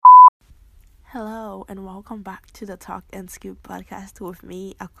Hello and welcome back to the Talk and Scoop podcast with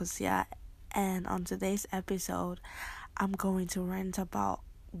me, Akosia. And on today's episode, I'm going to rant about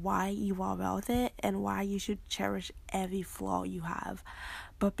why you are worth it and why you should cherish every flaw you have.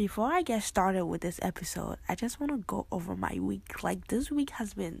 But before I get started with this episode, I just want to go over my week. Like, this week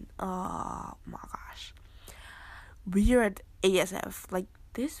has been, oh my gosh, weird ASF. Like,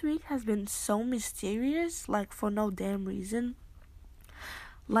 this week has been so mysterious, like, for no damn reason.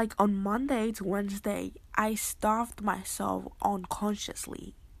 Like, on Monday to Wednesday, I starved myself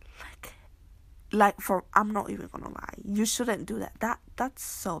unconsciously. I'm not even gonna lie. You shouldn't do that. That's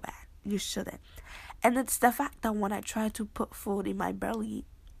so bad. You shouldn't. And it's the fact that when I try to put food in my belly,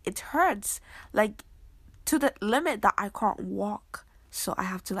 it hurts. Like, to the limit that I can't walk. So I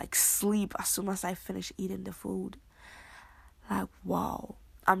have to, sleep as soon as I finish eating the food. Like, wow.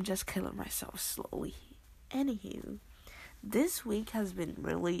 I'm just killing myself slowly. Anywho, this week has been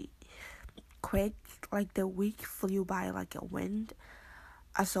really quick. Like, the week flew by like a wind.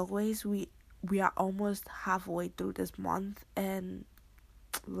 As always, we are almost halfway through this month, and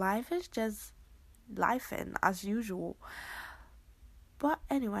life is just lifing as usual. But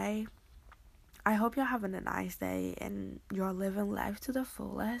anyway, I hope you're having a nice day and you're living life to the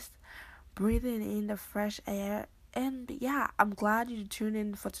fullest, breathing in the fresh air. And yeah, I'm glad you tuned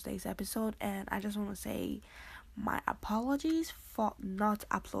in for today's episode, and I just want to say my apologies for not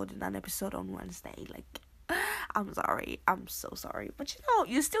uploading an episode on Wednesday. I'm sorry. I'm so sorry. But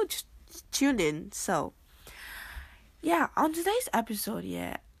you still tuned in. So, yeah, on today's episode,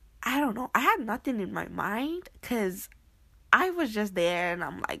 I don't know. I had nothing in my mind because I was just there and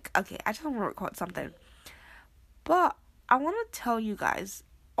I'm like, okay, I just want to record something. But I want to tell you guys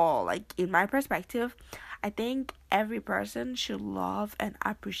all, in my perspective, I think every person should love and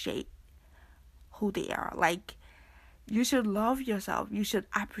appreciate who they are. You should love yourself. You should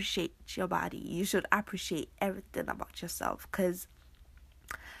appreciate your body. You should appreciate everything about yourself. Because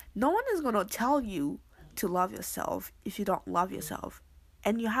no one is going to tell you to love yourself if you don't love yourself.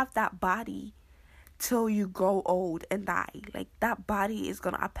 And you have that body till you grow old and die. That body is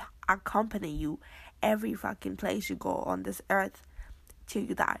going to accompany you every fucking place you go on this earth till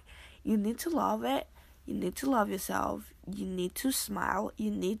you die. You need to love it. You need to love yourself. You need to smile. You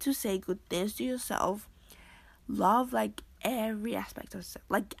need to say good things to yourself. Love every aspect of yourself.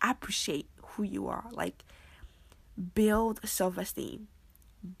 Appreciate who you are. Build self-esteem.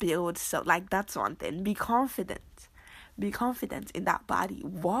 That's one thing. Be confident in that body.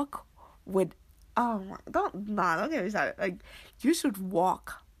 Walk with don't get me started. You should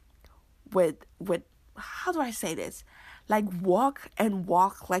walk with how do I say this? Walk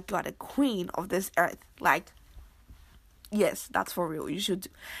like you're the queen of this earth. Yes, that's for real. You should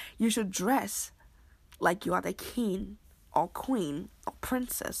dress like you are the king or queen or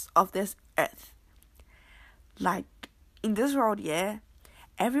princess of this earth. In this world,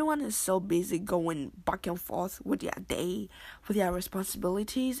 everyone is so busy going back and forth with their day, with their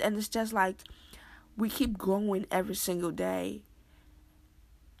responsibilities, and it's just we keep growing every single day.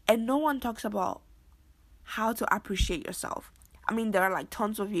 And no one talks about how to appreciate yourself. I mean, there are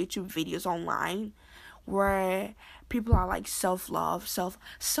tons of YouTube videos online where people are self-love.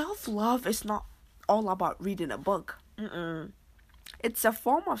 Self-love is not all about reading a book. It's a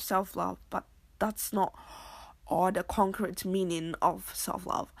form of self-love, but that's not all the concrete meaning of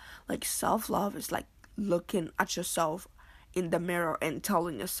self-love. Self-love is looking at yourself in the mirror and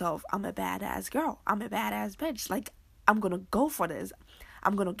telling yourself, I'm a badass girl, I'm a badass bitch, I'm gonna go for this,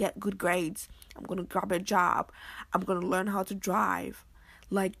 I'm gonna get good grades, I'm gonna grab a job, I'm gonna learn how to drive,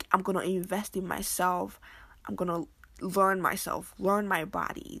 I'm gonna invest in myself, I'm gonna learn myself, learn my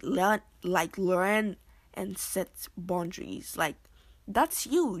body, learn and set boundaries. That's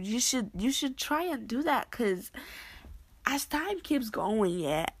you. You should try and do that, because as time keeps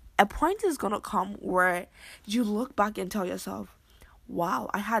going, a point is gonna come where you look back and tell yourself, wow,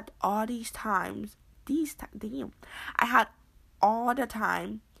 I had all I had all the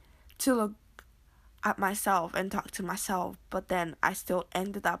time to look at myself and talk to myself, but then I still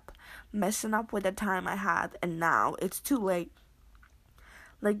ended up messing up with the time I had, and now it's too late.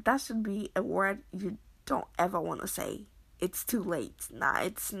 That should be a word you don't ever want to say. It's too late. Nah,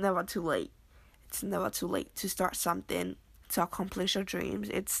 it's never too late. It's never too late to start something, to accomplish your dreams.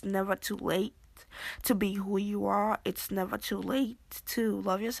 It's never too late to be who you are. It's never too late to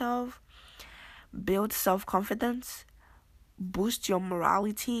love yourself, build self-confidence, boost your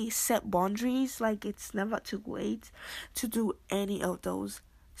morality, set boundaries. It's never too late to do any of those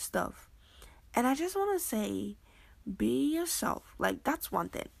stuff. And I just want to say, be yourself. That's one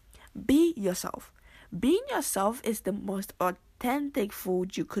thing. Be yourself. Being yourself is the most authentic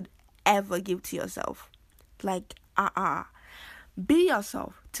food you could ever give to yourself. Like, be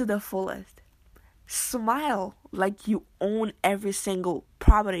yourself to the fullest. Smile like you own every single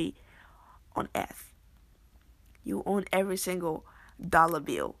property on earth. You own every single dollar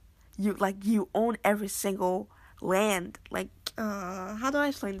bill. You own every single land. Like, how do I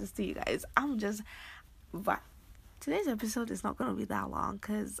explain this to you guys? But today's episode is not gonna be that long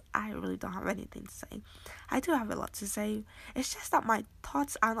because I really don't have anything to say. I do have a lot to say. It's just that my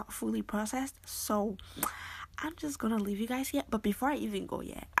thoughts are not fully processed, so I'm just gonna leave you guys here. But before I even go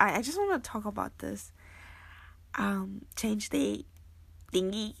yet, I just want to talk about this Change Day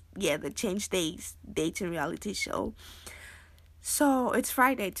thingy. Yeah, the Change Days dating reality show. So it's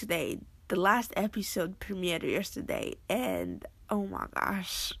Friday today. The last episode premiered yesterday, and oh my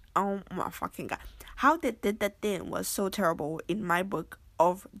gosh, oh my fucking god, how they did that thing was so terrible in my book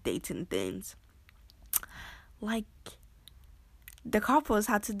of dating things. Like, the couples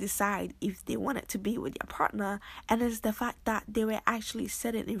had to decide if they wanted to be with their partner, and it's the fact that they were actually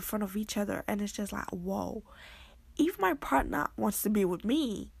sitting in front of each other, and it's just like, whoa, if my partner wants to be with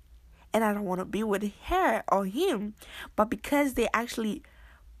me and I don't want to be with her or him, but because they actually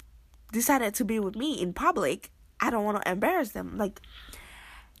decided to be with me in public, I don't want to embarrass them. Like,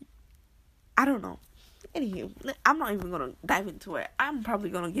 I don't know. Anywho, I'm not even going to dive into it. I'm probably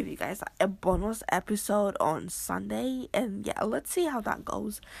going to give you guys a bonus episode on Sunday. And yeah, let's see how that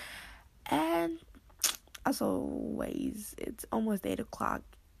goes. And as always, it's almost 8 o'clock.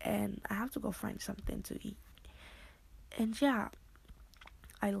 And I have to go find something to eat. And yeah,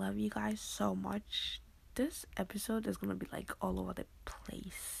 I love you guys so much. This episode is going to be like all over the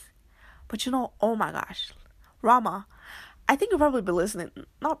place. But oh my gosh, Rama, I think you'll probably be listening.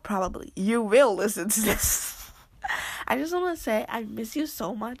 Not probably, you will listen to this. I just want to say I miss you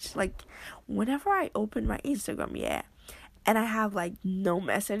so much. Like, whenever I open my Instagram, and I have like no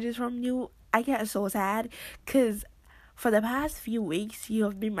messages from you, I get so sad. Because for the past few weeks, you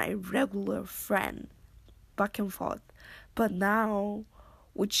have been my regular friend, back and forth. But now,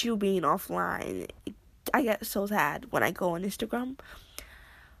 with you being offline, I get so sad when I go on Instagram.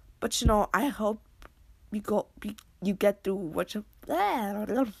 But I hope you get through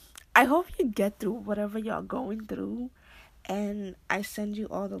I hope you get through whatever you're going through, and I send you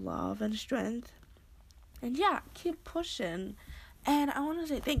all the love and strength. And yeah, keep pushing. And I want to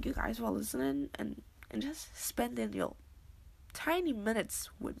say thank you guys for listening and just spending your tiny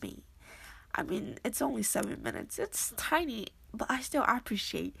minutes with me. I mean, it's only 7 minutes. It's tiny, but I still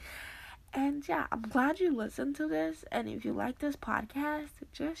appreciate. And yeah, I'm glad you listened to this. And if you like this podcast,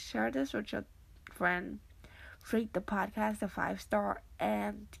 just share this with your friend. Rate the podcast a 5-star.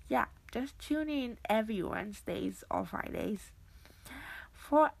 And yeah, just tune in every Wednesdays or Fridays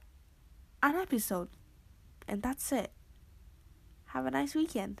for an episode. And that's it. Have a nice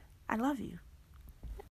weekend. I love you.